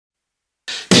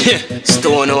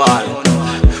Stonewall.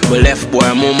 We left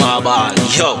boy mama ball.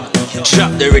 Yo,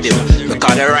 drop the rhythm.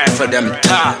 Because the rifle them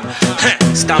tall.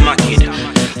 Stamma kid.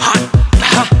 Hot.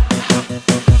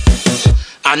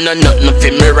 I know nothing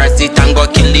for me rise it and go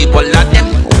kill the whole of them.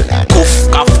 Coof,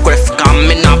 cough, quiff, come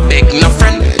me not beg no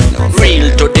friend.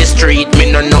 Real to the street,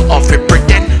 me no know how to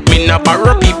pretend. Me no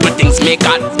borrow people things, me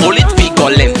got bullet fi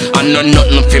calling. I know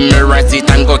nothing for me rise it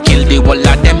and go kill the whole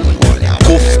of them.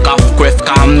 Coof, cough, quiff,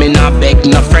 come me not beg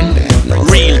no friend.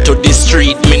 Real to the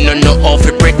street, me no know how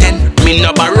to pretend. Me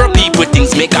no borrow people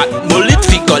things, me got bullet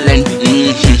fi calling.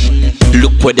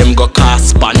 Look where them go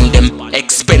cost pan them.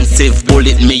 Expensive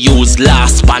bullet me use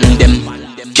last pan them.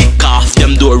 Kick off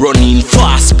them door running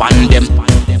fast pan them.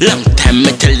 Long time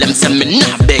me tell them say me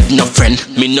not beg no friend.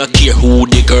 Me no care who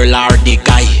the girl or the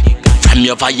guy. From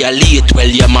you violate well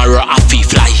you marrow a fi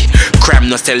fly. Crime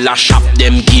no sell a shop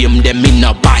them game them me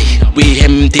no buy. We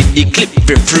empty the clip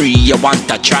for free you want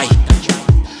to try.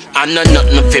 I know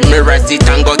nothing for me rise it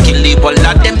and go kill the whole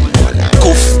of them.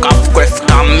 Coof, cough, quiff,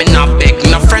 come me not beg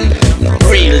no friend.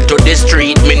 Real to the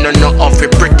street, me no know how to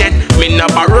pretend. Me no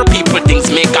borrow people things,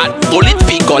 me got bullet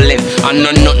fi calling. I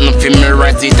know nothing for me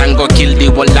rise it and go kill the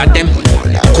whole of them.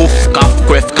 Coof, cough,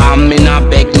 quiff, come me not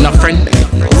beg no friend.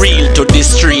 Real to the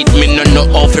street, me no know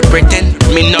how to pretend.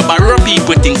 Me no borrow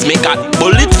people things, me got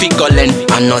bullet fi calling.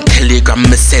 I know telegram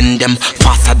me send them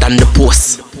faster than the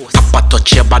post. Papa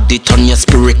touch your body, turn your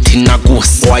spirit in a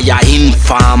ghost. Boy a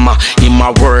informer, him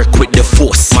a work with the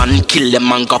force. Man kill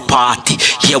them and go party,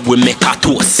 here we make a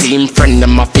toast. Same friend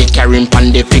them a fake carry him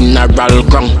pan the funeral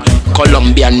ground.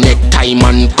 Columbia necktie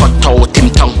man cut out him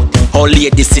tongue. All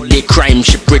lady see the crime,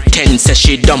 she pretend say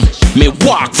she dumb. Me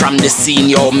walk from the scene,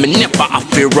 yo, me never have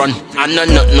to run. I know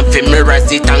nothing for me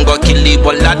rise it and go kill the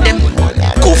whole of them.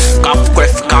 Coof, cough,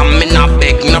 quiff, come me not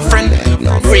beg no friend.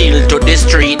 Real to the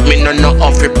street, me no know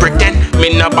how to pretend.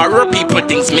 Me no borrow people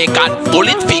things, me got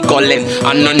bullet fi calling.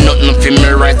 I know nothing for me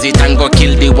rise it and go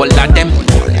kill the whole of them.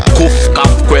 Coof,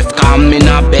 cough, quiff, come me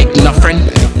not beg no friend.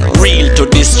 Real to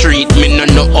the street, me no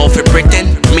know how to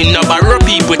pretend. Me no borrow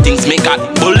people things, me got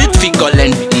bullet fi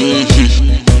calling.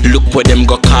 Look where them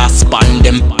go cost pan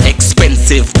them.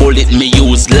 Expensive bullet me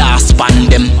use last pan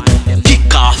them.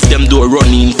 Kick off them door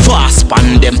running fast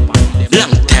pan them.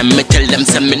 Long time me tell them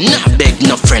say me not beg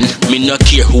no friend. Me no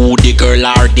care who the girl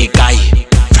or the guy.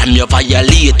 From you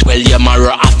violate well you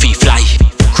marrow a fi fly.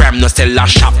 Crime no sell a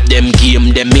shop them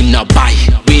game them me no buy.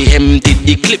 We empty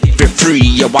the clip for free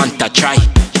you want to try.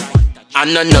 I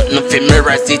know nothing for me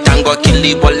rise it and go kill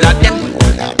the whole of them.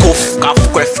 Coof, cough,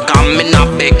 quiff, come me not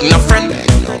beg no friend.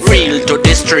 Real to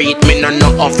the street, me no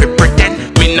know how to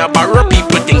pretend. Me no borrow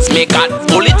people things, me got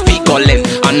bullet fi calling.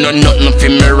 I know nothing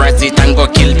for me rise it and go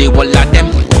kill the whole of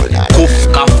them. Coof,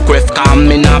 cough, quiff, come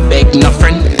me not beg no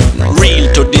friend.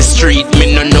 Real to the street,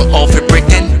 me no know how to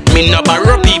pretend. Me no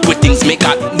borrow people things, me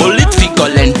got bullet fi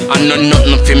calling. I know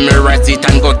nothing for me rise it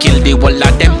and go kill the whole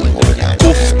of them.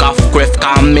 Coof, cough, quiff,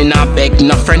 come me not beg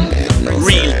no friend.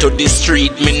 Real to the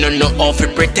street, me no know how to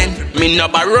pretend. Me no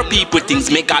borrow people things,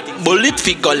 me got bullet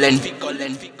fi calling.